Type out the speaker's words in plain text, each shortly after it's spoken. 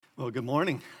Well, good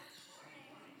morning.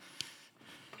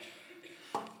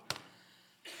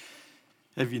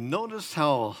 Have you noticed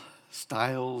how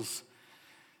styles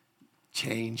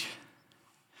change?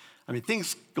 I mean,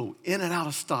 things go in and out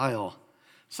of style,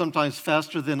 sometimes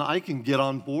faster than I can get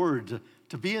on board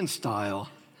to be in style.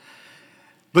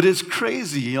 But it's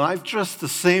crazy. I've dressed the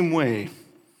same way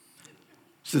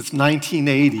since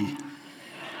 1980.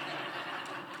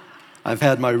 I've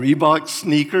had my Reebok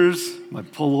sneakers, my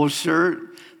polo shirt,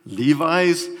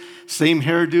 Levi's, same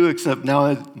hairdo, except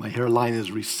now my hairline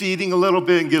is receding a little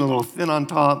bit and getting a little thin on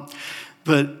top.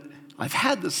 But I've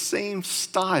had the same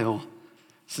style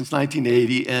since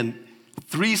 1980, and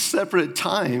 3 separate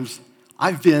times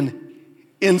I've been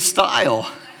in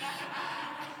style.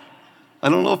 I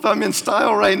don't know if I'm in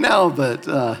style right now, but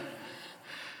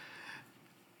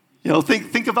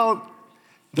think about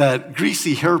that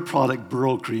greasy hair product,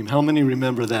 Burrow Cream. How many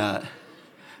remember that?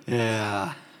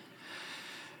 Yeah.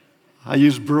 I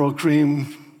used Burrow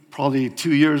Cream probably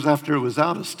 2 years after it was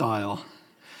out of style.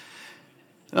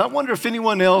 And I wonder if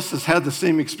anyone else has had the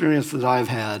same experience that I've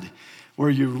had, where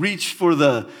you reach for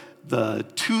the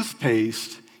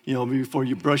toothpaste, before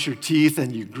you brush your teeth,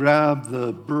 and you grab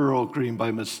the Burrow Cream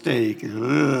by mistake.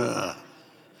 Ugh.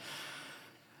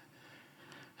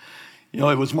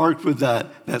 It was marked with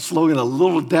that slogan, "A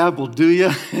little dab will do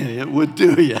you." It would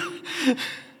do you.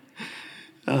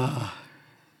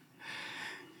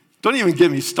 Don't even get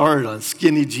me started on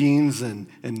skinny jeans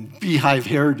and beehive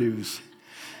hairdos.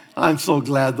 I'm so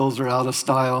glad those are out of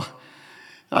style.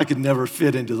 I could never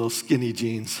fit into those skinny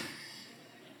jeans.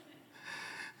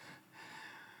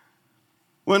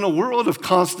 Well, in a world of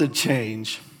constant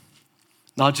change,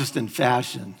 not just in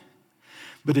fashion,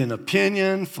 but in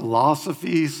opinion,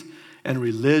 philosophies, and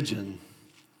religion,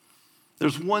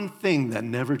 there's one thing that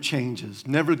never changes,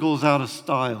 never goes out of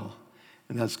style,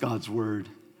 and that's God's Word.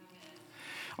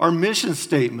 Our mission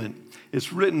statement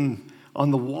is written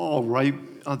on the wall, right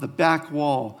on the back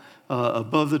wall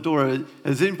above the door.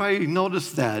 Has anybody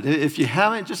noticed that? If you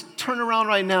haven't, just turn around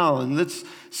right now and let's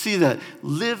see that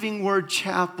Living Word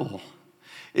Chapel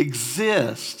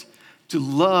exists to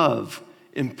love,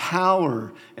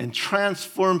 empower, and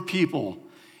transform people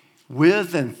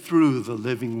with and through the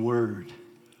living Word.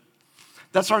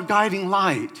 That's our guiding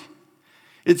light.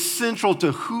 It's central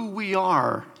to who we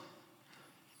are,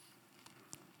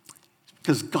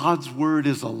 because God's Word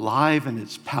is alive and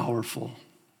it's powerful.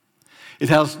 It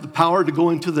has the power to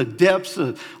go into the depths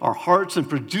of our hearts and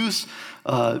produce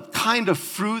a kind of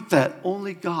fruit that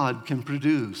only God can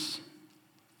produce.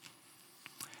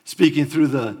 Speaking through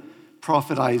the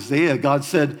prophet Isaiah, God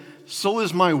said, "So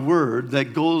is my word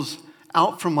that goes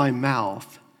out from my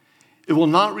mouth. It will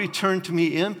not return to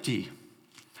me empty,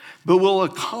 but will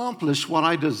accomplish what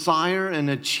I desire and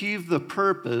achieve the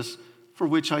purpose for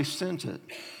which I sent it."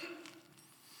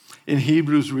 In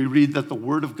Hebrews, we read that the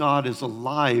Word of God is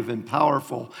alive and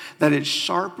powerful, that it's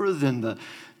sharper than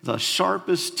the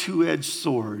sharpest two-edged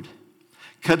sword,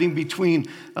 cutting between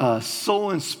soul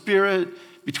and spirit,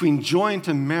 between joint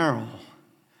and marrow.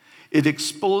 It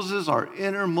exposes our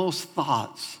innermost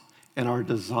thoughts and our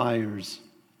desires.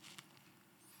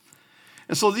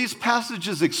 And so these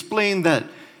passages explain that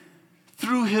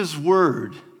through His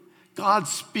Word, God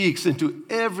speaks into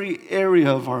every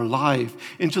area of our life,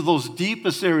 into those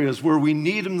deepest areas where we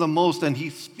need Him the most, and He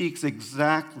speaks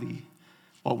exactly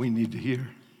what we need to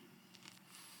hear.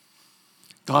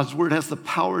 God's Word has the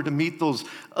power to meet those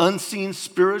unseen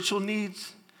spiritual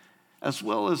needs, as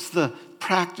well as the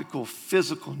practical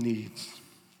physical needs.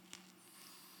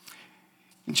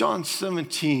 In John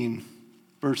 17,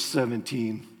 verse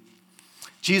 17,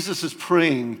 Jesus is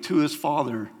praying to His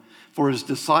Father for His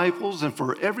disciples and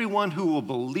for everyone who will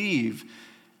believe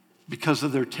because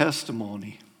of their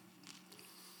testimony.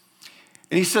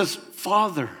 And He says,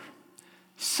 "Father,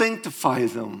 sanctify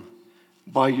them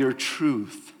by your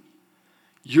truth.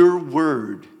 Your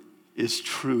word is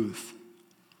truth."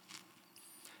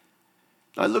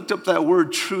 I looked up that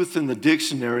word truth in the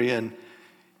dictionary, and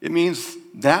it means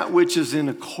that which is in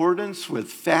accordance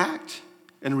with fact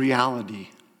and reality.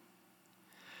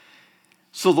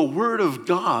 So the Word of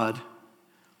God,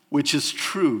 which is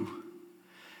true,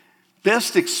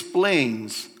 best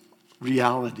explains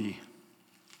reality.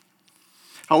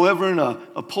 However, in a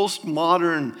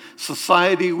postmodern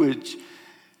society which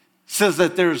says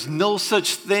that there's no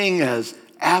such thing as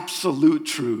absolute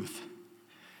truth,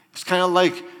 it's kind of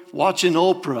like watching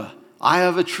Oprah. I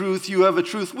have a truth, you have a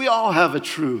truth, we all have a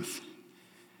truth.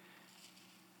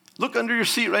 Look under your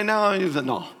seat right now and you say,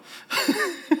 no.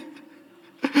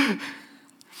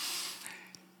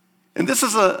 And this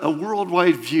is a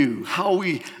worldwide view, how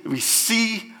we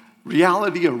see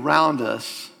reality around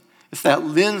us It's that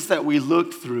lens that we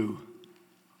look through.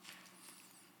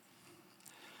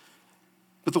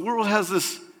 But the world has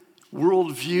this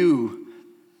worldview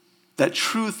that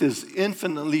truth is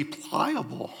infinitely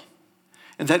pliable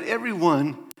and that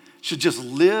everyone should just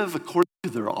live according to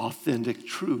their authentic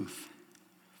truth.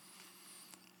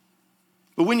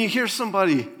 But when you hear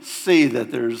somebody say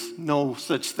that there's no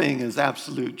such thing as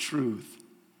absolute truth,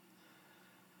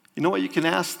 you know what you can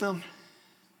ask them?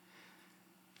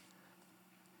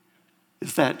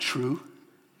 Is that true?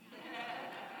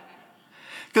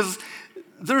 Because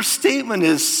their statement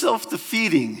is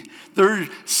self-defeating. They're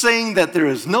saying that there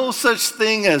is no such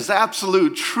thing as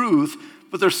absolute truth,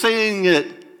 but they're saying it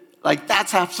like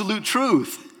that's absolute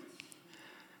truth.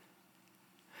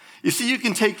 You see, you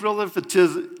can't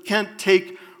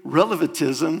take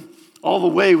relativism all the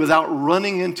way without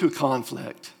running into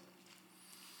conflict.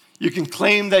 You can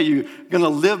claim that you're going to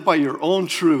live by your own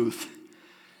truth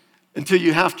until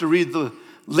you have to read the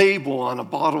label on a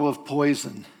bottle of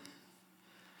poison.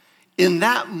 In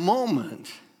that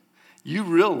moment, you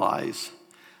realize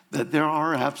that there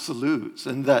are absolutes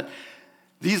and that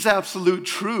these absolute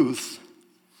truths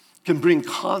can bring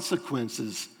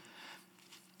consequences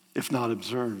if not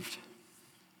observed.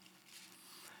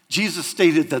 Jesus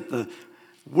stated that the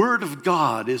Word of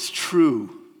God is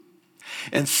true.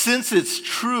 And since it's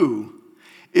true,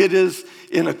 it is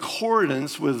in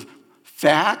accordance with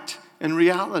fact and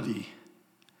reality.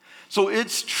 So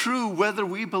it's true whether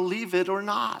we believe it or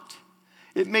not.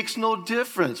 It makes no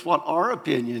difference what our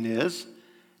opinion is.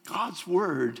 God's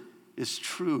Word is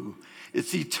true.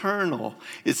 It's eternal.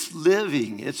 It's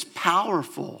living. It's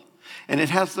powerful. And it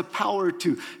has the power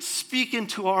to speak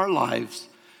into our lives,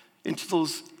 into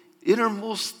those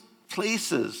innermost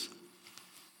places.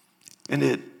 And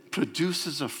it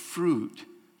produces a fruit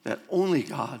that only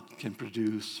God can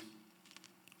produce.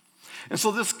 And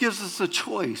so this gives us a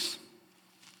choice.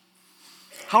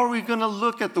 How are we going to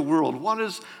look at the world? What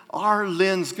is our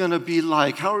lens going to be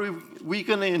like? How are we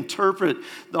going to interpret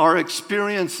our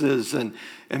experiences and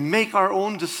make our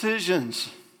own decisions?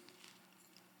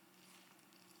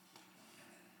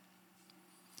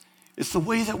 It's the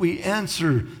way that we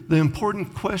answer the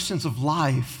important questions of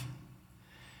life.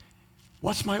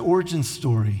 What's my origin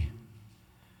story?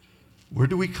 Where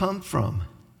do we come from?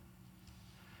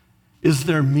 Is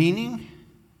there meaning?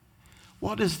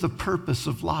 What is the purpose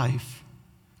of life?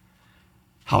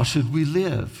 How should we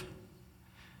live?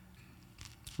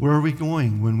 Where are we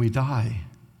going when we die?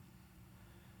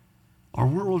 Our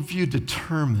worldview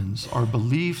determines our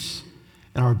beliefs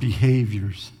and our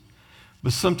behaviors.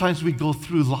 But sometimes we go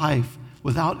through life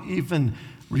without even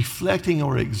reflecting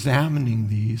or examining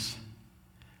these.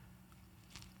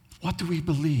 What do we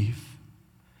believe?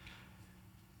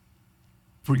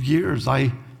 For years,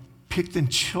 I picked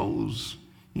and chose,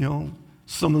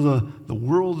 some of the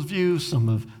worldview, some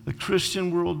of the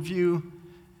Christian worldview.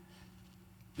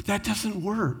 But that doesn't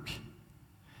work.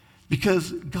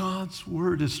 Because God's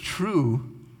Word is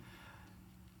true,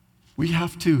 we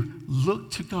have to look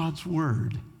to God's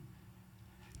Word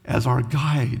as our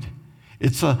guide.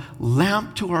 It's a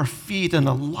lamp to our feet and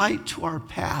a light to our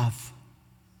path.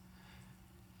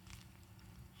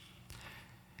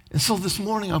 And so this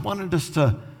morning I wanted us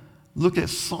to look at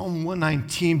Psalm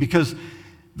 119 because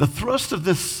the thrust of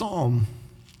this psalm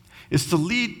is to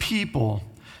lead people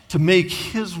to make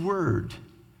His Word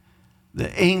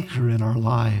the anchor in our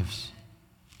lives.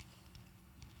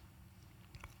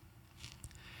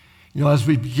 As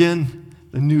we begin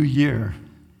the new year,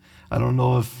 I don't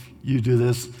know if you do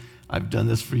this. I've done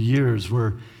this for years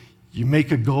where you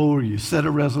make a goal or you set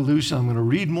a resolution. I'm going to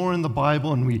read more in the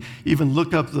Bible, and we even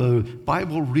look up the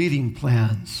Bible reading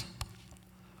plans.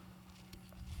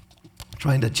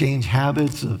 Trying to change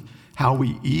habits of how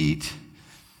we eat,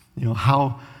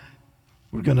 how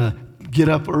we're going to get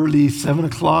up early, 7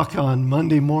 o'clock on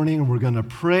Monday morning, and we're going to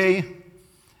pray.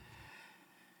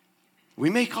 We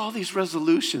make all these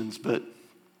resolutions, but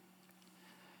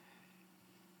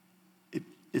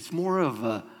it's more of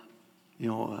a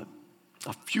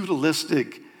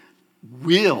feudalistic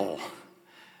will,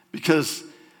 because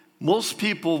most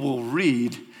people will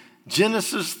read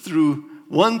Genesis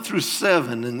 1 through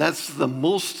 7, and that's the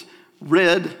most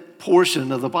read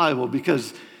portion of the Bible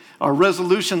because our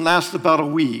resolution lasts about a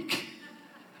week.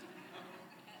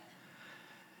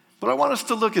 But I want us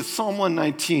to look at Psalm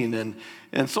 119,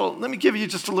 and so let me give you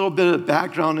just a little bit of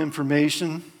background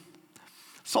information.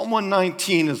 Psalm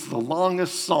 119 is the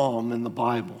longest psalm in the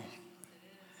Bible.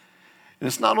 And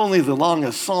it's not only the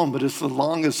longest psalm, but it's the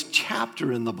longest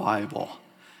chapter in the Bible.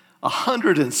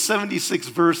 176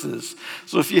 verses.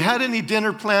 So if you had any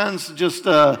dinner plans, just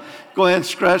go ahead and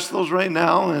scratch those right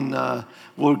now, and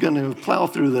we're going to plow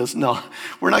through this. No,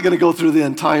 we're not going to go through the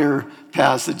entire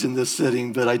passage in this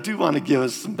sitting, but I do want to give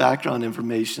us some background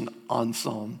information on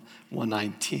Psalm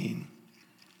 119.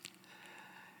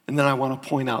 And then I want to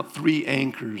point out 3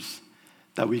 anchors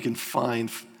that we can find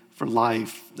for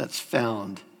life that's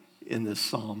found in this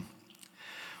psalm.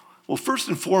 Well, first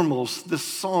and foremost, this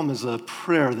psalm is a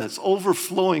prayer that's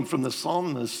overflowing from the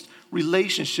psalmist's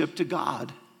relationship to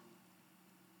God.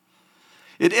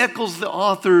 It echoes the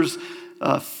author's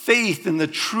faith in the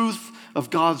truth of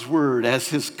God's word as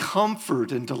his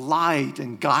comfort and delight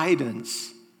and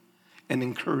guidance and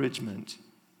encouragement.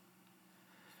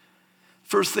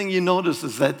 First thing you notice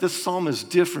is that this psalm is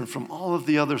different from all of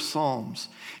the other psalms.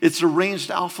 It's arranged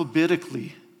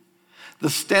alphabetically. The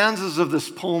stanzas of this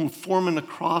poem form an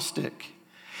acrostic,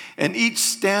 and each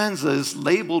stanza is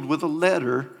labeled with a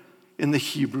letter in the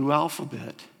Hebrew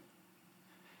alphabet.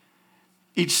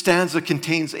 Each stanza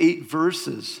contains 8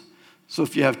 verses. So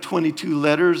if you have 22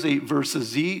 letters, 8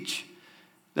 verses each,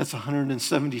 that's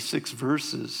 176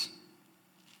 verses.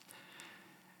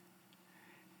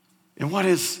 And what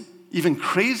is even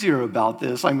crazier about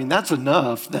this, I mean, that's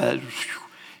enough that,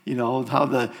 how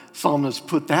the psalmist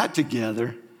put that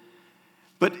together.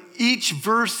 But each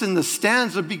verse in the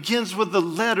stanza begins with the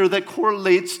letter that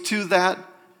correlates to that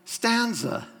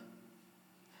stanza.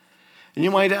 And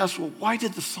you might ask, well, why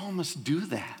did the psalmist do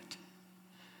that?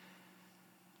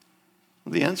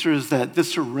 Well, the answer is that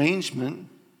this arrangement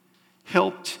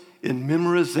helped in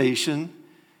memorization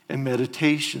and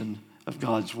meditation of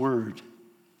God's word.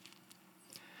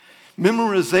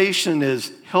 Memorization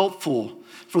is helpful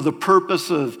for the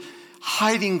purpose of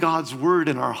hiding God's word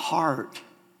in our heart,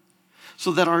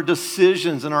 so that our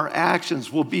decisions and our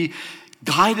actions will be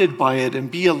guided by it and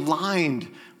be aligned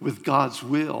with God's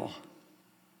will.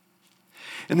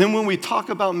 And then when we talk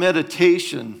about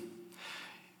meditation,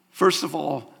 first of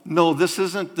all, no, this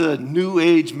isn't the New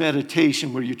Age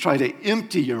meditation where you try to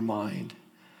empty your mind.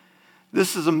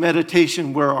 This is a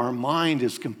meditation where our mind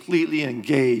is completely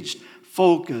engaged,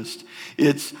 focused.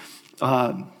 It's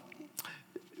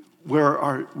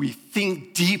where we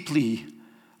think deeply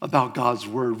about God's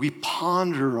word. We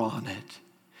ponder on it.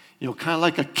 Kind of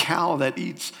like a cow that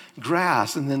eats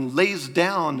grass and then lays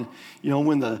down,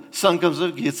 when the sun comes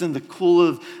up, gets in the cool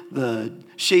of the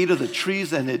shade of the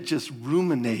trees, and it just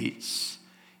ruminates.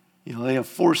 They have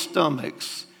 4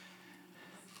 stomachs,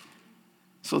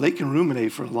 so they can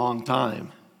ruminate for a long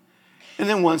time. And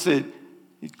then once it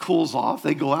cools off,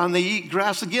 they go out and they eat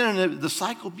grass again, and the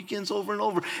cycle begins over and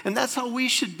over. And that's how we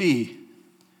should be.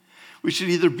 We should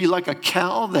either be like a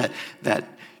cow that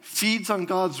feeds on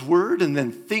God's word and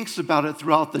then thinks about it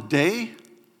throughout the day,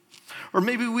 or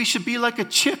maybe we should be like a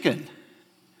chicken.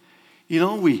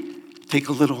 We take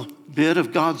a little bit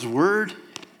of God's word,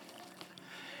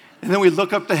 and then we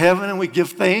look up to heaven and we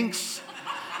give thanks.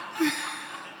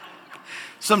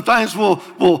 Sometimes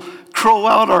we'll crow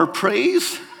out our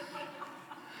praise.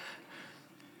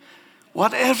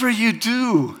 Whatever you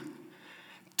do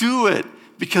it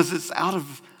because it's out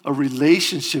of a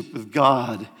relationship with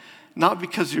God, not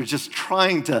because you're just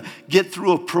trying to get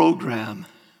through a program.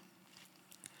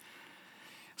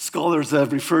 Scholars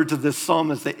have referred to this psalm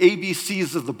as the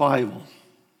ABCs of the Bible.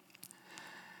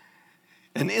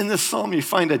 And in this psalm, you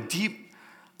find a deep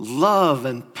love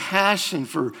and passion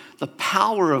for the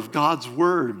power of God's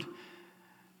word,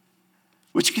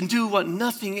 which can do what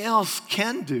nothing else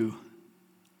can do.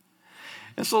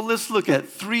 And so let's look at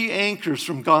 3 anchors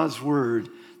from God's word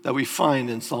that we find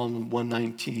in Psalm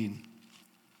 119.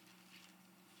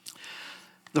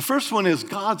 The first one is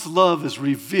God's love is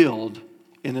revealed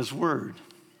in his word.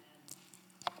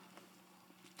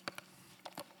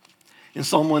 In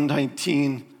Psalm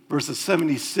 119, verses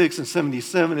 76 and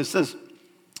 77, it says,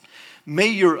 "May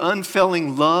your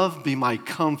unfailing love be my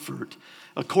comfort,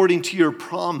 according to your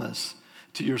promise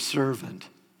to your servant.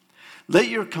 Let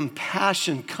your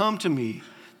compassion come to me,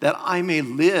 that I may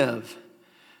live,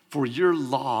 for your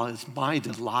law is my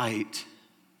delight."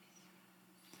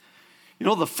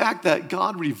 The fact that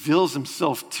God reveals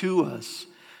himself to us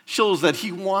shows that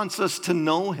he wants us to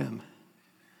know him.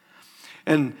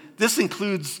 And this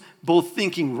includes both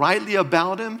thinking rightly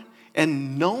about him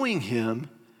and knowing him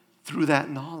through that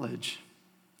knowledge.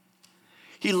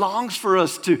 He longs for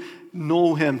us to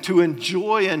know him, to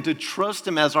enjoy and to trust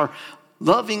him as our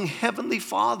loving Heavenly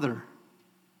Father.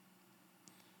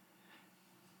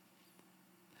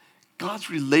 God's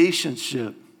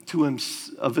relationship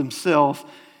of himself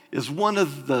is one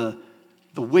of the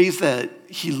the ways that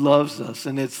he loves us,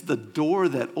 and it's the door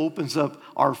that opens up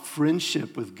our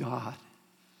friendship with God.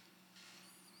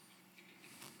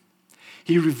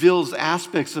 He reveals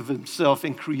aspects of himself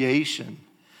in creation.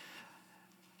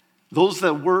 Those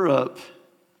that were up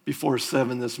before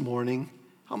 7 this morning,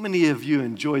 how many of you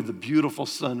enjoyed the beautiful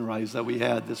sunrise that we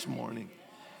had this morning?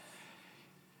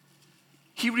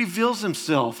 He reveals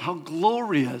himself, how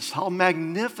glorious, how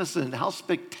magnificent, how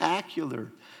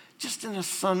spectacular, just in a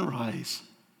sunrise.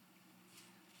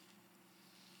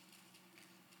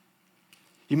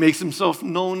 He makes himself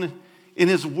known in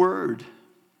his word.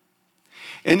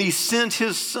 And he sent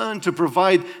his son to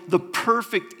provide the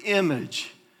perfect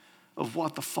image of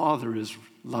what the Father is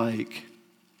like.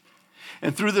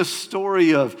 And through this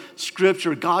story of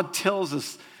Scripture, God tells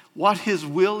us what his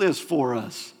will is for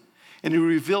us. And he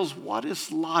reveals what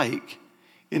it's like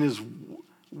in his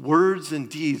words and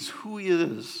deeds, who he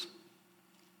is.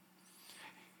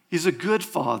 He's a good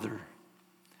Father.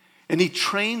 And he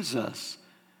trains us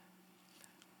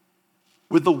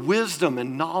with the wisdom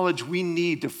and knowledge we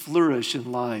need to flourish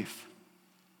in life.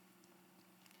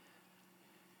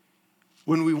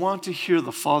 When we want to hear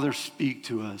the Father speak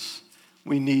to us,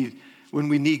 when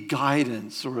we need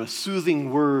guidance or a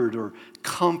soothing word or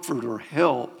comfort or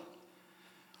help,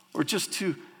 or just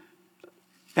to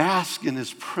bask in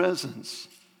his presence,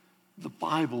 the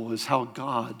Bible is how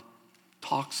God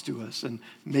talks to us and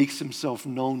makes himself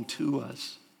known to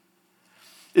us.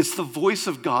 It's the voice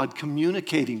of God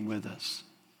communicating with us.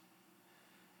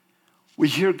 We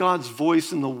hear God's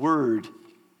voice in the Word,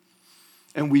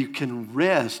 and we can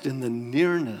rest in the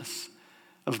nearness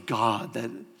of God that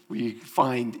we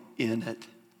find in it.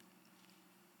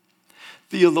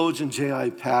 Theologian J.I.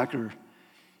 Packer,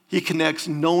 he connects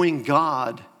knowing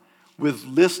God with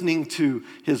listening to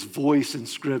his voice in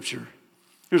Scripture.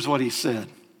 Here's what he said.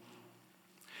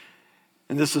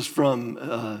 And this is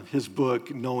from his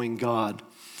book, Knowing God.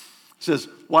 It says,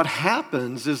 what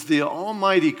happens is the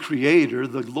Almighty Creator,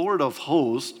 the Lord of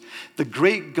hosts, the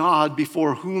great God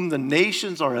before whom the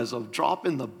nations are as a drop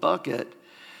in the bucket,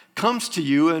 comes to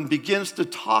you and begins to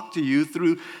talk to you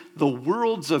through the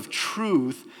worlds of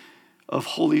truth of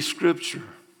Holy Scripture.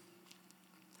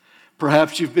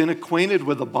 Perhaps you've been acquainted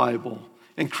with the Bible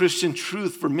and Christian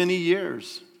truth for many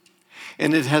years,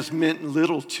 and it has meant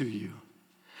little to you.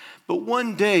 But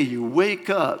one day you wake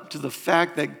up to the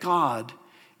fact that God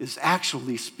is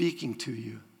actually speaking to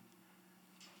you.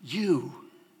 You.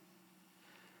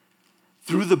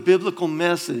 Through the biblical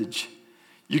message,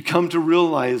 you come to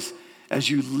realize as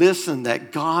you listen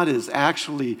that God is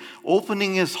actually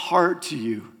opening his heart to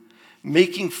you,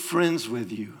 making friends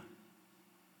with you.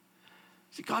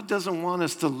 See, God doesn't want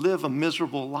us to live a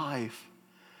miserable life.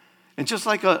 And just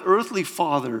like an earthly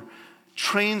father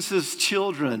trains his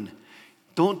children,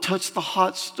 don't touch the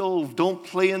hot stove, don't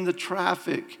play in the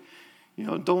traffic,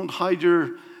 don't hide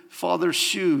your father's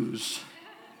shoes.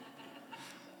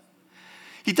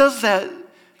 He does that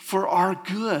for our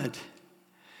good,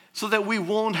 so that we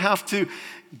won't have to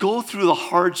go through the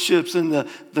hardships and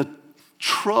the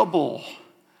trouble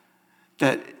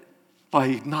that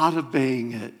by not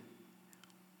obeying it,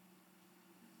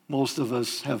 most of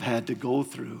us have had to go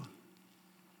through.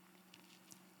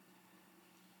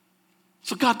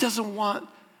 So God doesn't want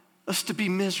us to be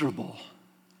miserable.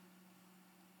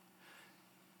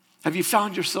 Have you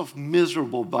found yourself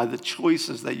miserable by the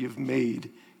choices that you've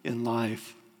made in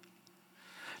life?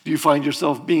 Do you find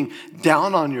yourself being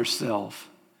down on yourself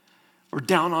or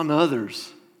down on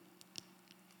others?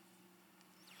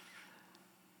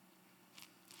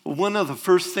 Well, one of the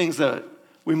first things that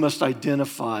we must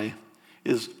identify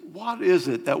is what is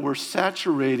it that we're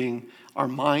saturating our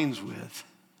minds with?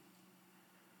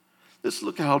 Let's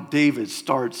look at how David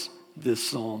starts this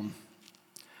psalm.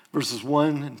 Verses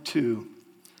 1 and 2.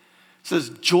 It says,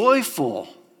 joyful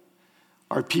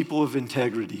are people of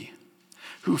integrity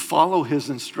who follow the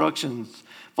instructions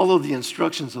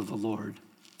of the Lord.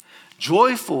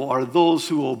 Joyful are those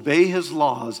who obey his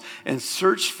laws and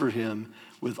search for him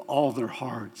with all their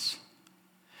hearts.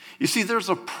 You see, there's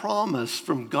a promise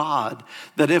from God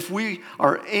that if we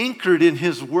are anchored in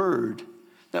his word,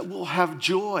 that we'll have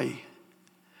joy.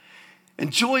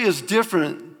 And joy is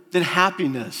different than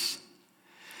happiness.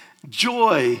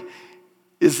 Joy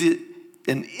is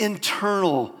an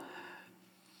internal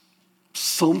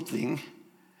something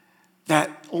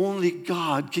that only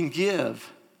God can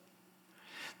give.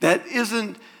 That's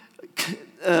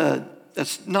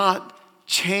not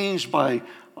changed by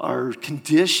our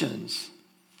conditions.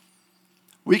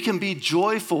 We can be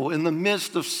joyful in the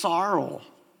midst of sorrow.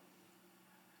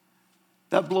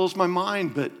 That blows my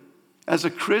mind, but as a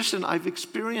Christian, I've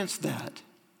experienced that.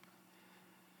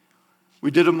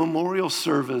 We did a memorial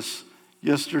service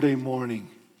yesterday morning.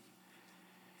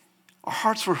 Our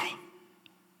hearts were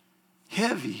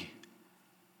heavy.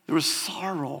 There was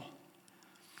sorrow.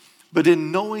 But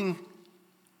in knowing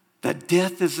that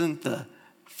death isn't the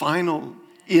final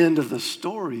end of the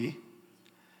story,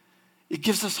 it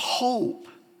gives us hope.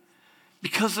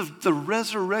 Because of the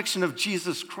resurrection of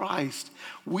Jesus Christ,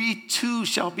 we too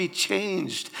shall be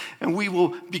changed, and we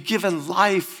will be given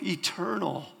life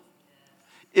eternal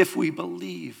if we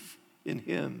believe in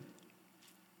him.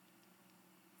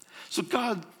 So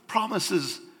God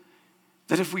promises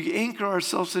that if we anchor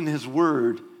ourselves in his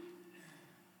word,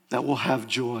 that we'll have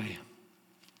joy.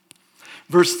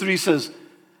 Verse 3 says,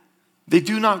 they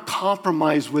do not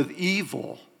compromise with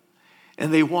evil,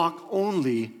 and they walk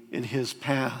only in his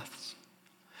paths.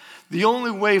 The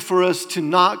only way for us to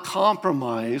not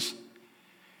compromise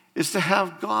is to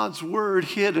have God's word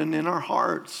hidden in our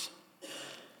hearts.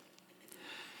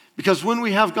 Because when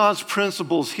we have God's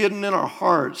principles hidden in our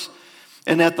hearts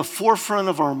and at the forefront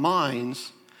of our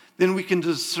minds, then we can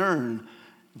discern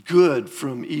good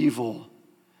from evil,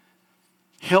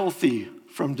 healthy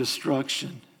from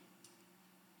destruction.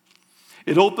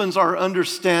 It opens our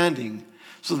understanding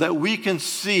so that we can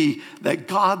see that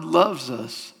God loves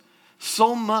us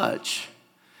so much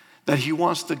that he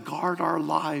wants to guard our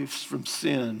lives from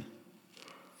sin.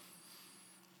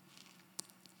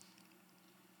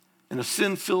 And a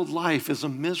sin-filled life is a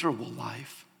miserable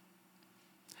life.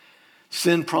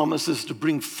 Sin promises to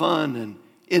bring fun and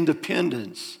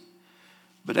independence,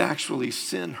 but actually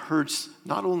sin hurts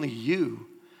not only you,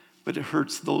 but it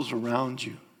hurts those around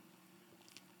you.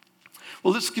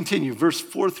 Well, let's continue, verse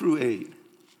 4 through 8.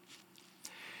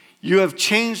 You have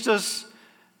changed us,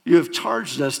 you have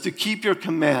charged us to keep your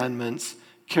commandments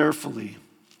carefully.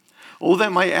 Oh,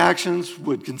 that my actions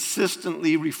would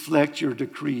consistently reflect your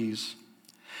decrees.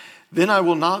 Then I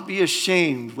will not be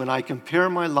ashamed when I compare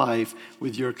my life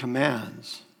with your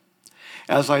commands.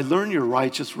 As I learn your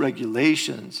righteous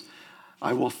regulations,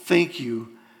 I will thank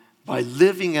you by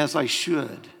living as I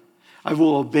should. I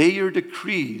will obey your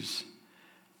decrees.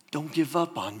 Don't give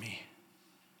up on me.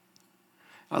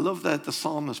 I love that the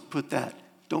psalmist put that,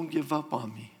 don't give up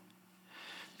on me.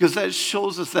 Because that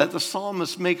shows us that the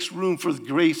psalmist makes room for the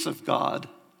grace of God.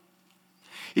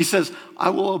 He says, I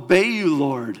will obey you,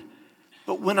 Lord,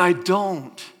 but when I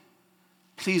don't,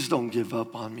 please don't give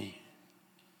up on me.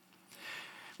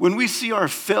 When we see our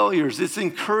failures, it's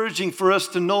encouraging for us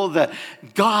to know that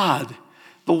God,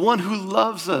 the one who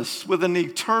loves us with an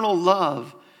eternal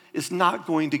love, is not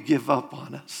going to give up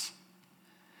on us.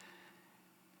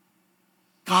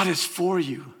 God is for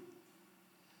you.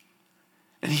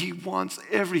 And he wants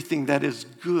everything that is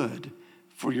good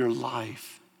for your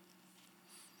life.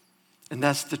 And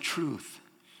that's the truth.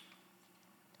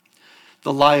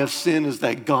 The lie of sin is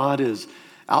that God is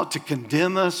out to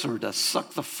condemn us or to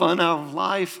suck the fun out of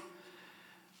life.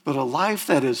 But a life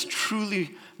that is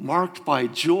truly marked by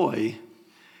joy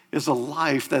is a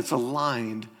life that's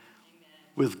aligned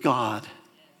with God.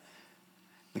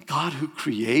 The God who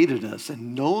created us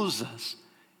and knows us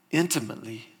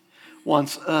intimately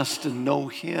wants us to know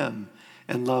him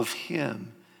and love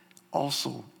him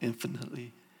also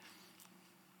infinitely.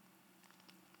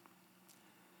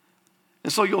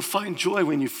 And so you'll find joy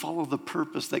when you follow the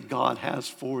purpose that God has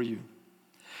for you.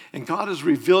 And God has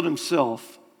revealed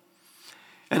himself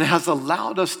and has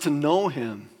allowed us to know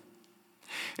him.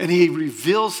 And he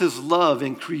reveals his love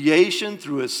in creation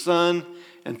through his Son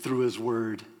and through his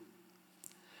word.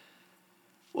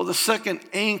 Well, the second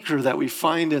anchor that we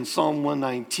find in Psalm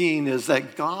 119 is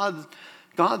that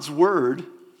God's word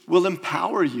will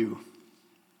empower you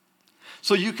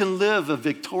so you can live a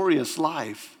victorious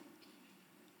life.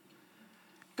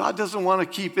 God doesn't want to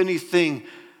keep anything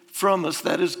from us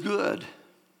that is good.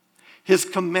 His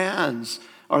commands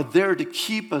are there to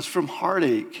keep us from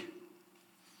heartache.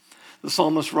 The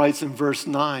psalmist writes in verse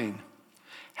 9,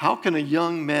 how can a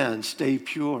young man stay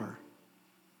pure?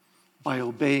 By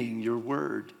obeying your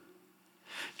word.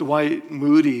 Dwight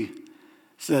Moody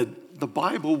said, the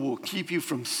Bible will keep you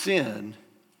from sin,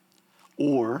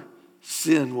 or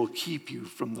sin will keep you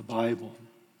from the Bible.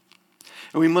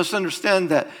 And we must understand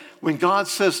that when God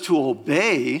says to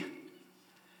obey,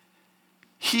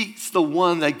 he's the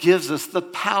one that gives us the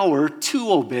power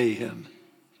to obey him.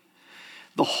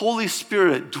 The Holy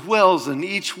Spirit dwells in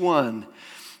each one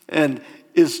and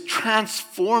is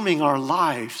transforming our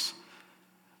lives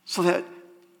so that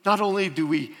not only do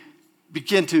we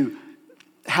begin to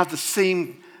have the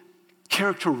same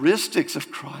characteristics of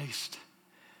Christ,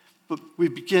 but we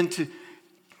begin to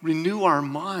renew our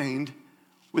mind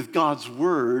with God's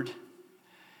word,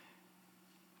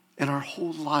 and our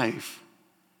whole life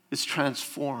is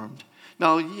transformed.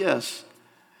 Now, yes,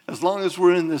 as long as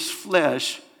we're in this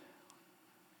flesh,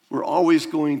 we're always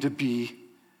going to be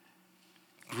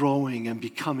growing and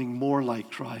becoming more like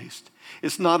Christ.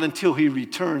 It's not until he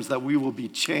returns that we will be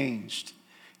changed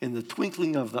in the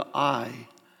twinkling of the eye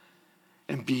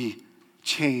and be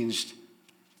changed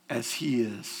as he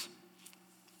is.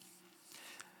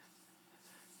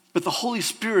 But the Holy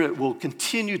Spirit will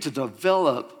continue to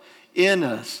develop in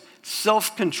us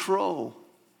self-control.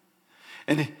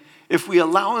 And if we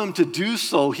allow him to do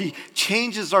so, he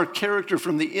changes our character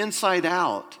from the inside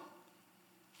out.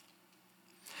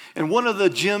 And one of the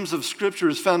gems of Scripture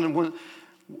is found in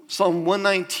Psalm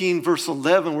 119, verse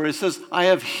 11, where it says, I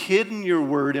have hidden your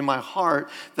word in my heart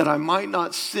that I might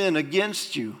not sin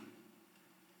against you.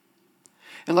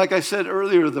 And like I said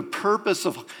earlier, the purpose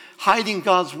of hiding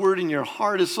God's word in your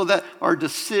heart is so that our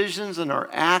decisions and our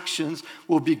actions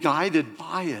will be guided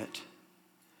by it.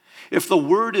 If the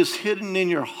word is hidden in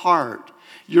your heart,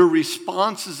 your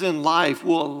responses in life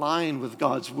will align with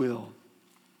God's will.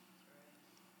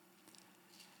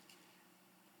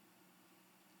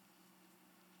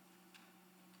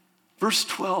 Verse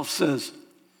 12 says,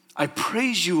 I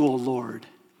praise you, O Lord.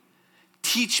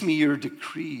 Teach me your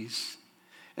decrees.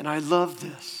 And I love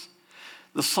this.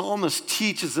 The psalmist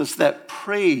teaches us that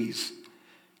praise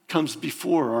comes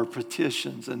before our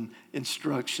petitions and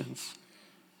instructions.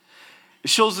 It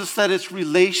shows us that it's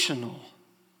relational.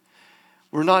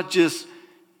 We're not just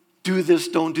do this,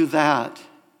 don't do that.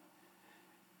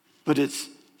 But it's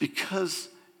because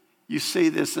you say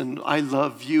this and I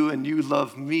love you and you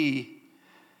love me,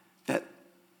 that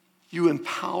you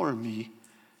empower me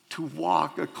to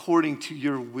walk according to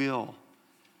your will.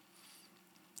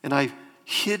 And I've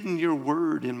hidden your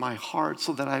word in my heart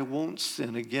so that I won't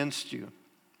sin against you.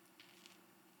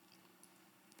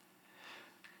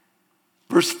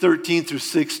 Verse 13 through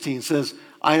 16 says,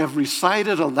 I have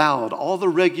recited aloud all the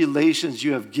regulations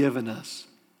you have given us.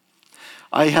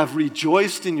 I have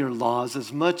rejoiced in your laws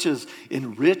as much as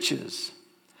in riches.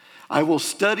 I will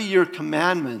study your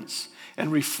commandments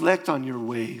and reflect on your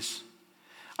ways.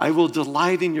 I will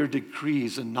delight in your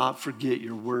decrees and not forget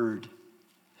your word.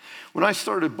 When I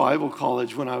started Bible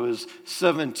college when I was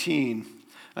 17,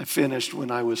 I finished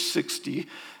when I was 60,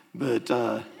 but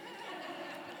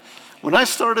when I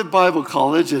started Bible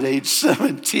college at age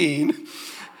 17,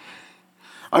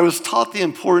 I was taught the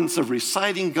importance of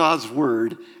reciting God's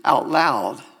word out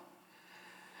loud.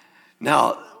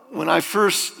 Now, when I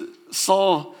first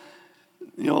saw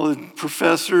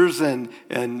professors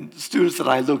and students that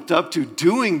I looked up to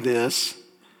doing this,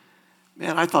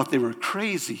 man, I thought they were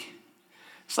crazy.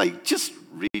 It's like, just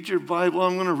read your Bible.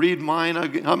 I'm going to read mine.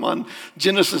 I'm on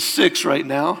Genesis 6 right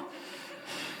now.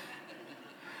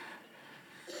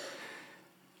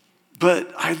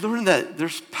 But I learned that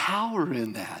there's power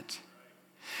in that.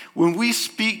 When we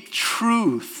speak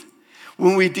truth,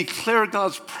 when we declare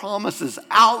God's promises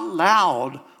out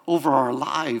loud over our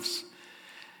lives,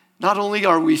 not only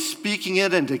are we speaking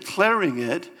it and declaring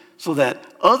it so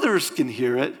that others can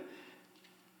hear it,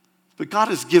 but God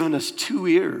has given us 2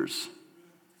 ears.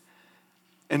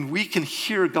 And we can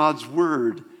hear God's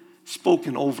word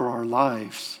spoken over our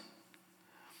lives.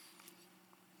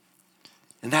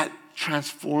 And that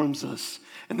transforms us.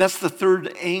 And that's the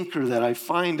third anchor that I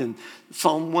find in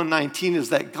Psalm 119 is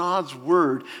that God's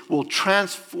word will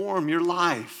transform your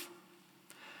life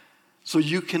so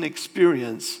you can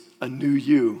experience a new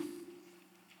you.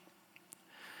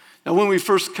 Now, when we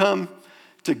first come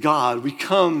to God, we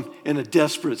come in a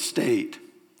desperate state.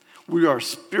 We are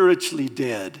spiritually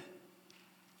dead.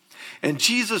 And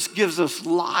Jesus gives us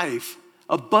life,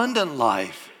 abundant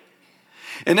life.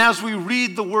 And as we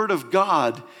read the Word of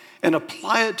God and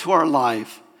apply it to our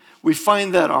life, we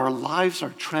find that our lives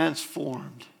are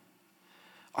transformed.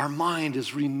 Our mind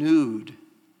is renewed.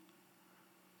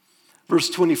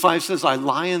 Verse 25 says, I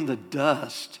lie in the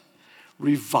dust.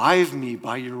 Revive me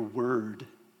by your word.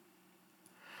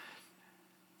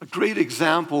 A great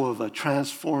example of a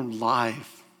transformed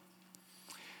life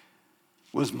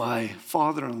was my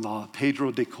father-in-law,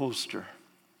 Pedro de Coster.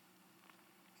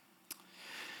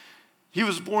 He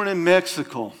was born in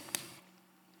Mexico.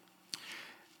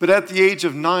 But at the age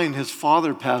of 9, his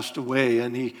father passed away,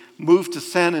 and he moved to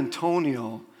San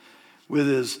Antonio with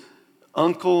his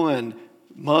uncle and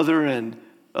mother and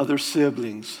other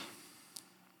siblings.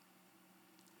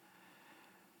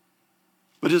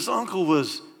 But his uncle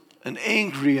was an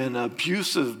angry and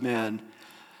abusive man,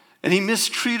 and he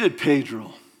mistreated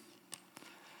Pedro.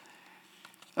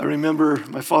 I remember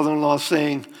my father-in-law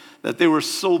saying that they were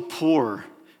so poor,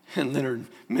 and Leonard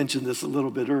mentioned this a little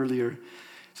bit earlier.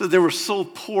 So they were so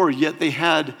poor, yet they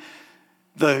had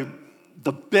the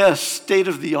the best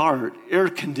state-of-the-art air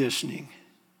conditioning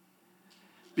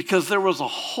because there was a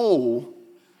hole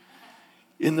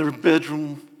in their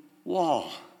bedroom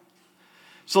wall.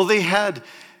 So they had,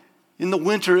 in the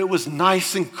winter, it was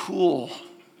nice and cool.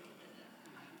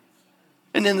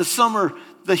 And in the summer,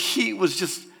 the heat was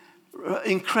just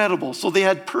incredible. So they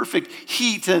had perfect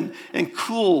heat and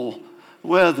cool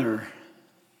weather.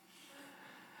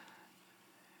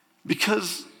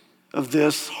 Because of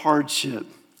this hardship,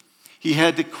 he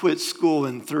had to quit school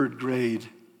in 3rd grade.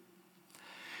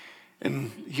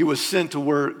 And he was sent to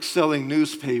work selling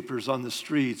newspapers on the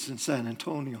streets in San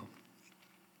Antonio.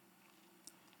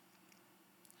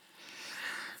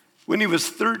 When he was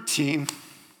 13,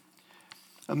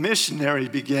 a missionary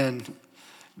began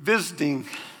visiting.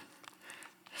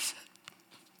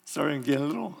 Sorry, I'm getting a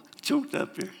little choked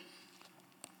up here.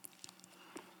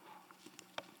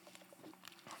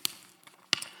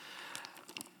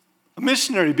 A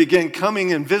missionary began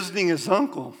coming and visiting his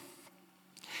uncle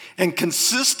and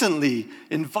consistently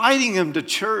inviting him to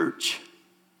church.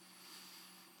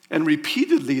 And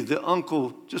repeatedly, the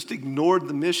uncle just ignored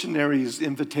the missionary's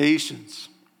invitations.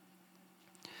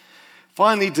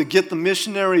 Finally, to get the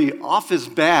missionary off his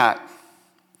back,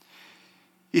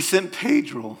 he sent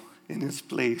Pedro in his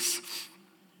place.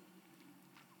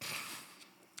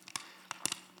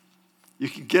 You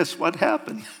can guess what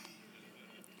happened.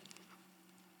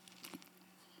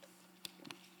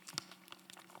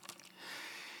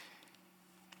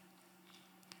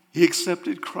 He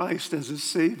accepted Christ as his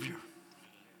Savior,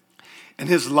 and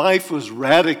his life was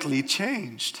radically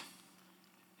changed.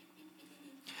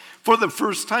 For the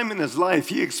first time in his life,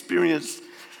 he experienced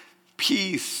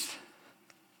peace,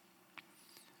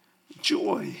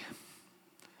 joy.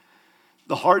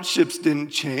 The hardships didn't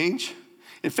change.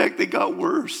 In fact, they got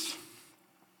worse.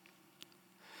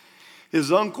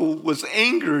 His uncle was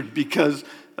angered because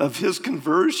of his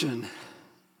conversion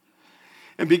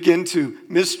and began to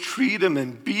mistreat him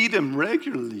and beat him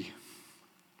regularly.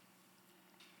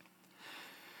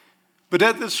 But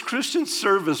at this Christian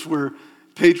service where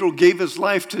Pedro gave his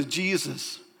life to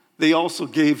Jesus, they also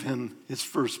gave him his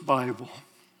first Bible.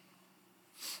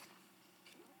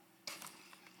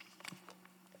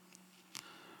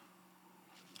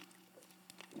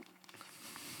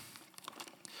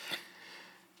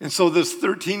 And so this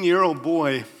 13-year-old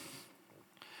boy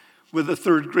with a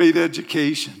 3rd grade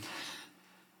education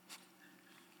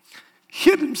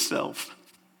hid himself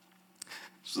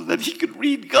so that he could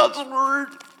read God's word.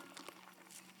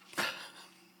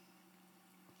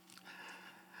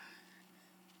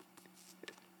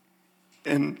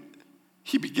 And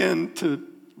he began to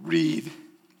read.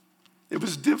 It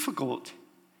was difficult.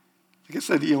 Like I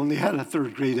said, he only had a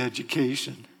 3rd grade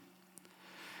education.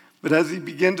 But as he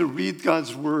began to read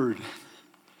God's word,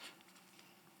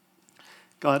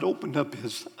 God opened up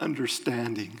his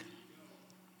understanding.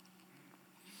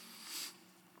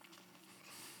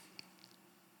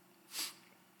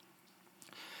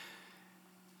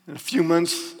 And a few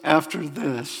months after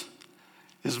this,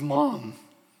 his mom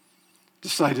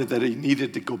decided that he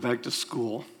needed to go back to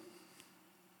school.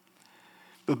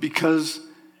 But because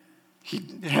he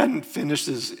hadn't finished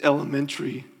his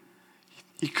elementary,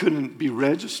 he couldn't be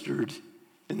registered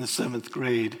in the 7th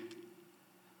grade.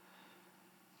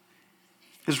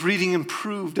 His reading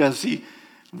improved as he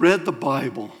read the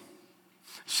Bible.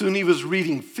 Soon he was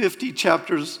reading 50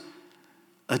 chapters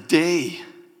a day.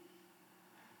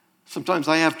 Sometimes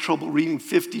I have trouble reading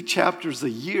 50 chapters a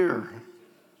year.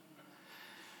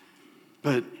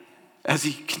 But as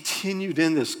he continued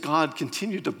in this, God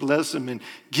continued to bless him and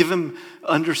give him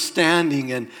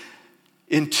understanding. And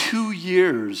in 2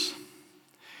 years,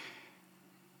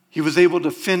 he was able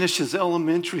to finish his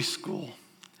elementary school.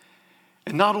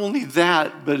 And not only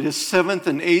that, but his 7th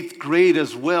and 8th grade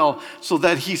as well, so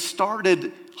that he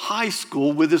started high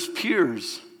school with his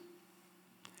peers.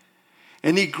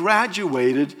 And he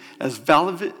graduated as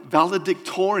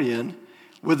valedictorian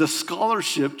with a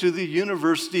scholarship to the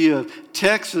University of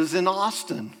Texas in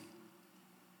Austin.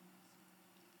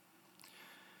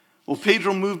 Well,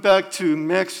 Pedro moved back to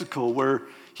Mexico where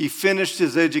he finished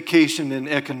his education in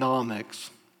economics.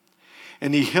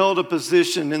 And he held a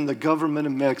position in the government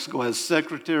of Mexico as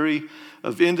Secretary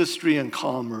of Industry and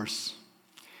Commerce.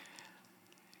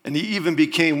 And he even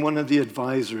became one of the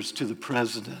advisors to the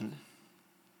president.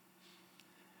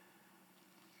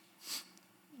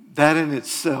 That in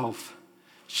itself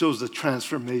shows the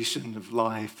transformation of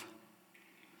life.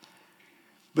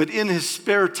 But in his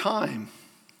spare time,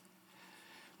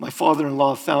 my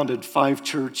father-in-law founded 5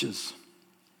 churches.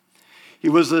 He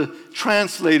was a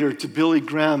translator to Billy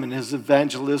Graham in his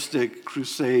evangelistic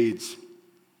crusades.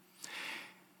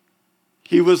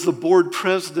 He was the board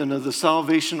president of the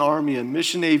Salvation Army and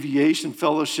Mission Aviation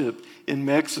Fellowship in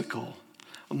Mexico,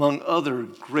 among other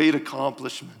great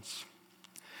accomplishments.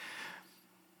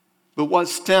 But what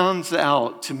stands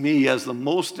out to me as the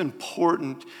most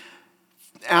important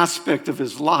aspect of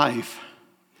his life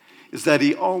is that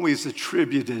he always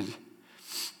attributed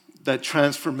that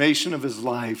transformation of his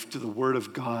life to the Word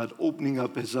of God, opening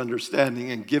up his understanding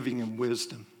and giving him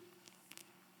wisdom.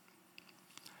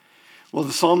 Well,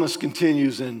 the psalmist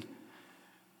continues in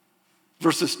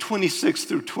verses 26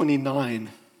 through 29.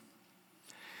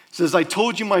 It says, I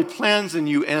told you my plans and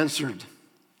you answered.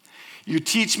 You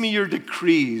teach me your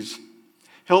decrees.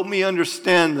 Help me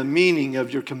understand the meaning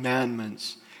of your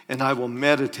commandments, and I will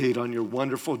meditate on your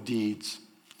wonderful deeds.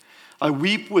 I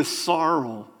weep with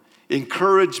sorrow.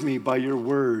 Encourage me by your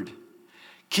word.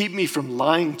 Keep me from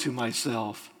lying to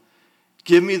myself.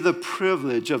 Give me the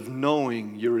privilege of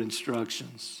knowing your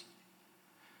instructions.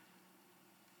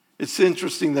 It's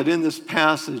interesting that in this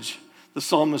passage, the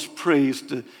psalmist prays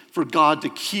for God to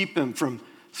keep him from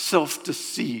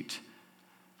self-deceit,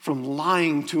 from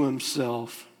lying to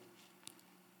himself.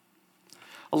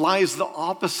 A lie is the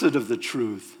opposite of the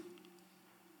truth.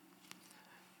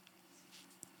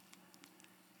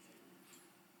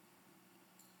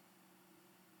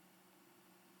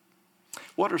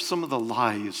 What are some of the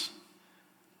lies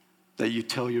that you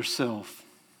tell yourself?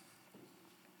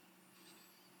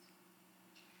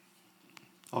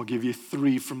 I'll give you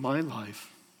 3 from my life.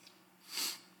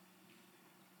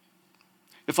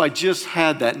 If I just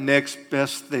had that next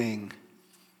best thing,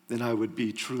 then I would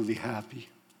be truly happy.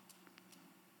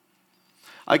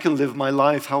 I can live my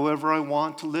life however I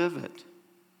want to live it.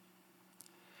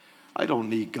 I don't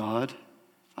need God.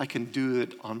 I can do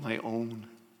it on my own.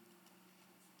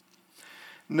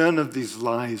 None of these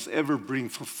lies ever bring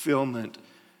fulfillment.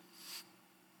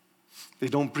 They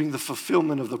don't bring the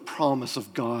fulfillment of the promise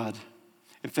of God.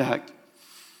 In fact,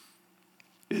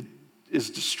 it is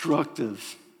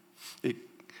destructive. It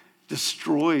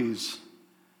destroys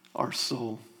our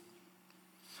soul.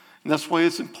 And that's why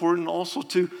it's important also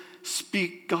to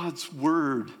speak God's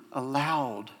word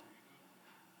aloud.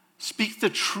 Speak the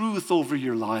truth over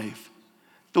your life.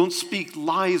 Don't speak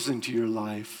lies into your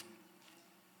life.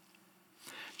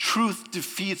 Truth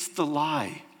defeats the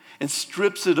lie and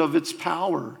strips it of its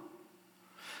power.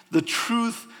 The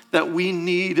truth that we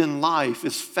need in life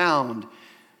is found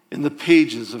in the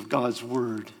pages of God's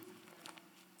word.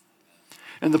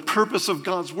 And the purpose of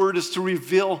God's word is to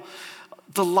reveal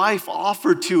the life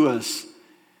offered to us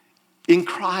in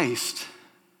Christ.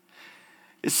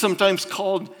 It's sometimes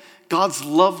called God's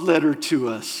love letter to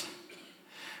us,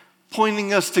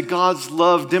 pointing us to God's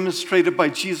love demonstrated by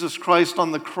Jesus Christ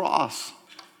on the cross.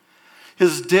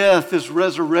 His death, his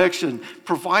resurrection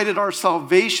provided our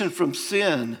salvation from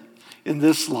sin in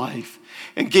this life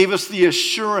and gave us the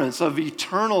assurance of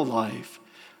eternal life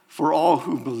for all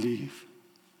who believe.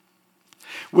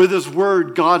 With his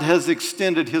word, God has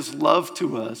extended his love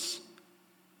to us.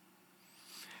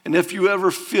 And if you ever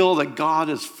feel that God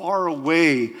is far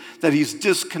away, that he's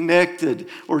disconnected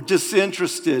or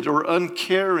disinterested or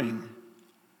uncaring,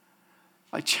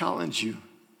 I challenge you,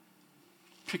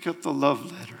 pick up the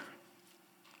love letter.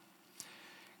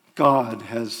 God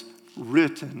has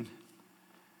written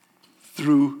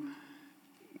through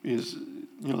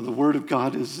the word of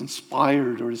God is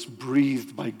inspired or is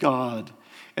breathed by God.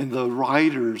 And the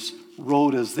writers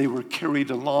wrote as they were carried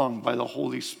along by the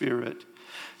Holy Spirit.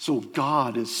 So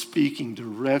God is speaking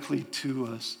directly to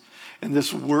us. And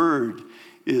this word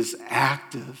is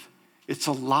active. It's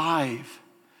alive.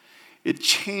 It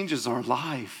changes our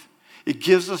life. It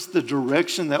gives us the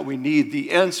direction that we need,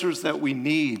 the answers that we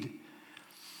need.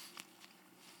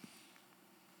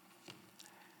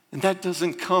 And that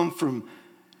doesn't come from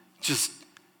just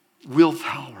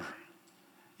willpower.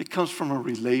 It comes from a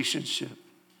relationship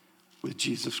with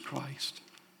Jesus Christ.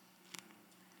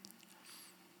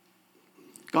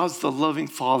 God's the loving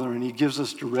Father, and he gives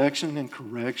us direction and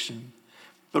correction.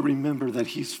 But remember that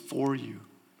he's for you.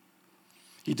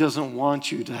 He doesn't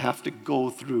want you to have to go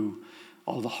through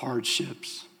all the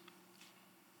hardships.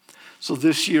 So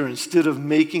this year, instead of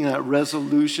making that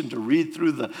resolution to read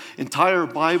through the entire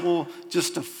Bible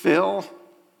just to fail,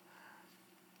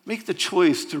 make the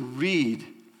choice to read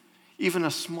even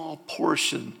a small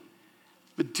portion,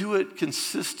 but do it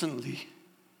consistently.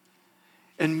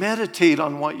 And meditate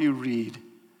on what you read.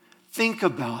 Think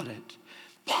about it.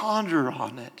 Ponder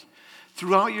on it.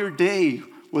 Throughout your day,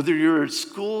 whether you're at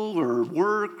school or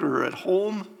work or at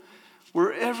home,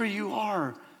 wherever you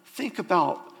are, think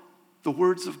about the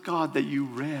words of God that you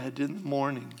read in the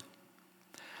morning.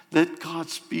 Let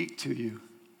God speak to you.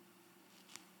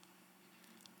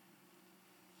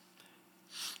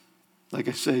 Like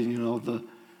I say,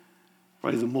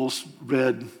 probably the most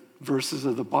read verses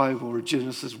of the Bible are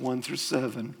Genesis 1 through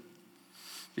 7.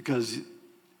 Because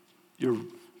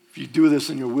if you do this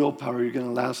in your willpower, you're going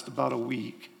to last about a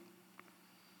week.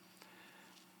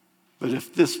 But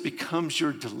if this becomes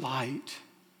your delight,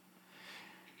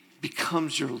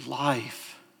 becomes your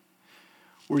life,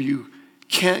 where you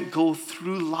can't go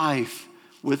through life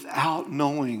without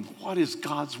knowing what is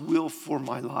God's will for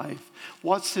my life,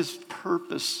 what's his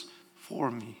purpose for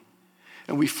me.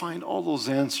 And we find all those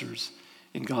answers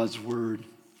in God's word.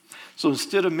 So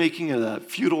instead of making it a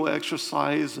futile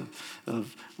exercise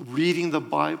of reading the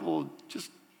Bible, just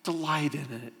delight in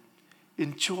it.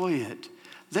 Enjoy it.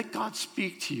 Let God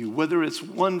speak to you, whether it's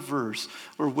one verse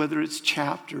or whether it's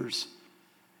chapters.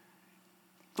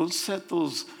 Don't set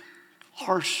those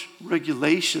harsh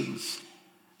regulations,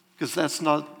 because that's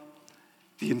not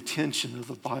the intention of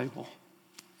the Bible.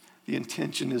 The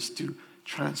intention is to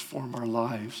transform our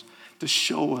lives, to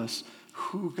show us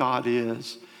who God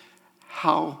is,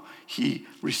 how he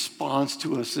responds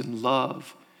to us in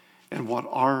love, and what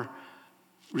our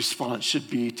response should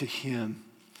be to him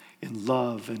in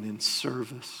love and in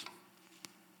service.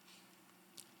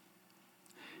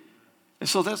 And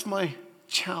so that's my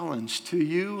challenge to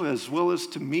you as well as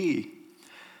to me,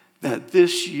 that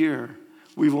this year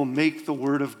we will make the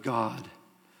Word of God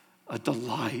a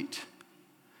delight,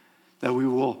 that we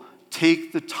will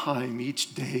take the time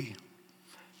each day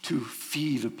to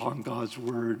feed upon God's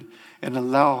Word and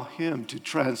allow him to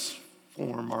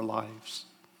transform our lives.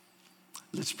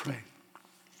 Let's pray.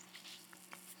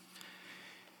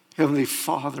 Heavenly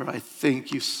Father, I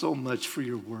thank you so much for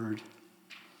your word.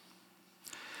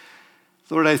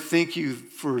 Lord, I thank you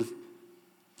for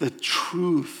the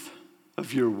truth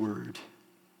of your word.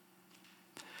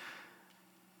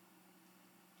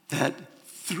 That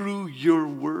through your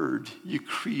word, you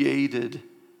created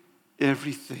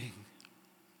everything.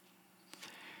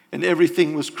 And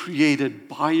everything was created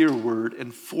by your word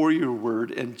and for your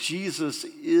word. And Jesus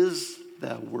is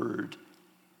that word.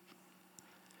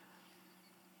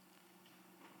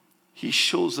 He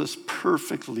shows us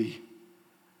perfectly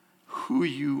who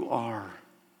you are.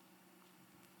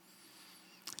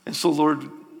 And so, Lord,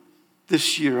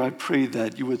 this year I pray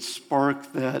that you would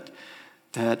spark that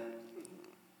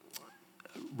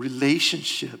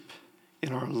relationship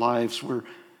in our lives where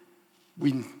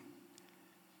we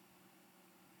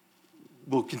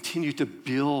will continue to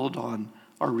build on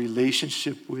our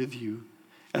relationship with you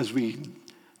as we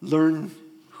learn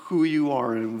who you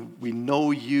are and we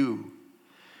know you.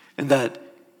 And that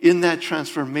in that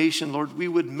transformation, Lord, we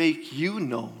would make you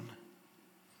known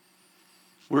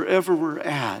wherever we're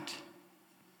at.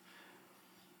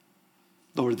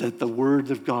 Lord, that the word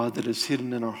of God that is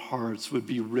hidden in our hearts would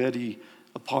be ready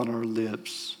upon our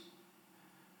lips.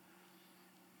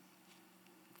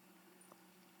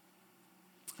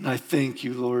 And I thank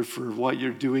you, Lord, for what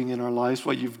you're doing in our lives,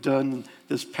 what you've done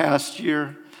this past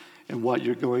year, and what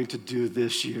you're going to do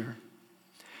this year.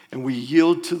 And we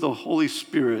yield to the Holy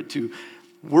Spirit to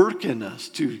work in us,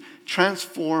 to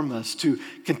transform us, to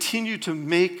continue to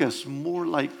make us more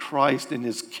like Christ in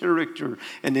his character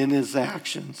and in his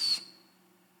actions.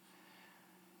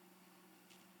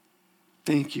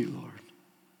 Thank you, Lord,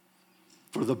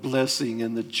 for the blessing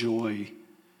and the joy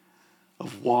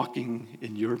of walking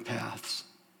in your paths.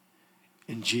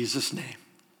 In Jesus' name,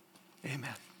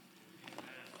 amen.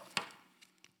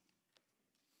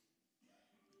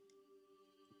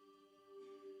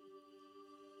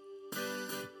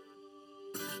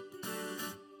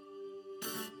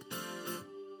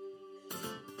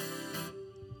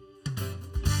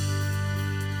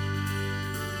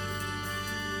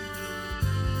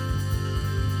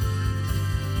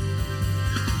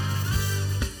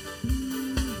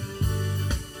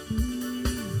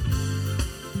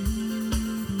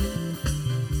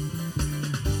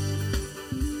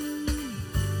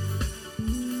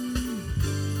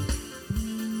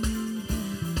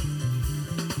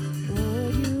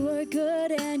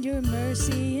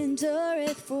 Mercy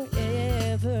endureth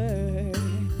forever.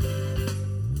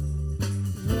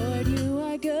 Lord, you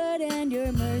are good and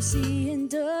your mercy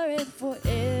endureth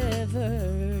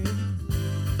forever.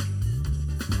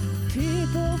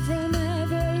 People from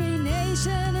every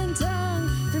nation and tongue,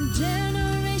 from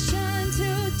generation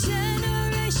to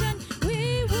generation,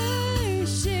 we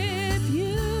worship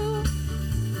you.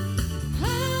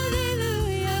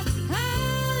 Hallelujah,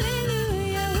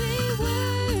 hallelujah, we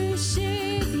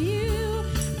worship you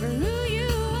for who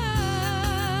you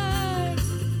are.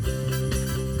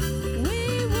 We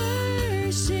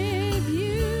worship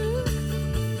you.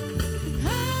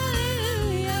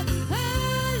 Hallelujah,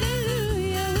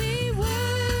 hallelujah, we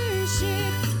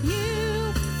worship you.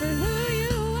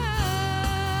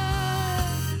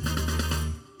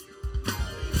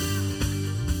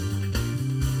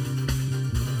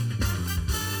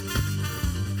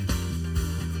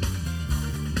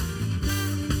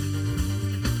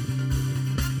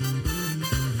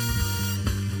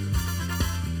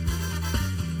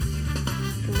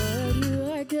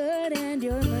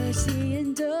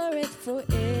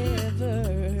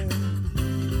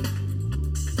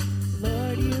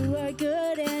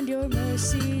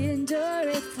 mercy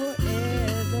endureth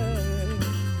forever.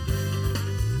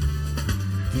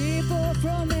 People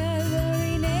from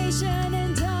every nation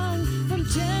and tongue, from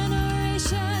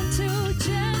generation to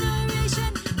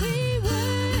generation, we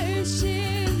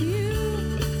worship you.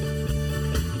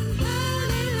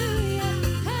 Hallelujah,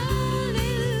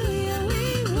 hallelujah, we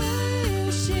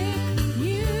worship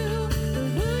you for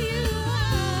who you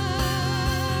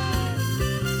are.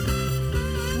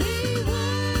 We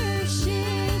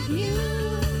worship you.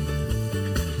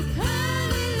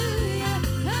 Hallelujah,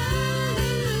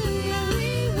 hallelujah,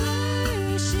 we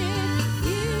worship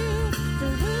you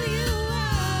for who you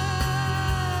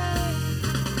are.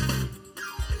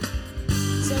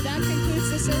 So that concludes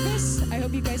the service. I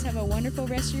hope you guys have a wonderful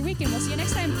rest of your week, and we'll see you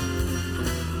next time.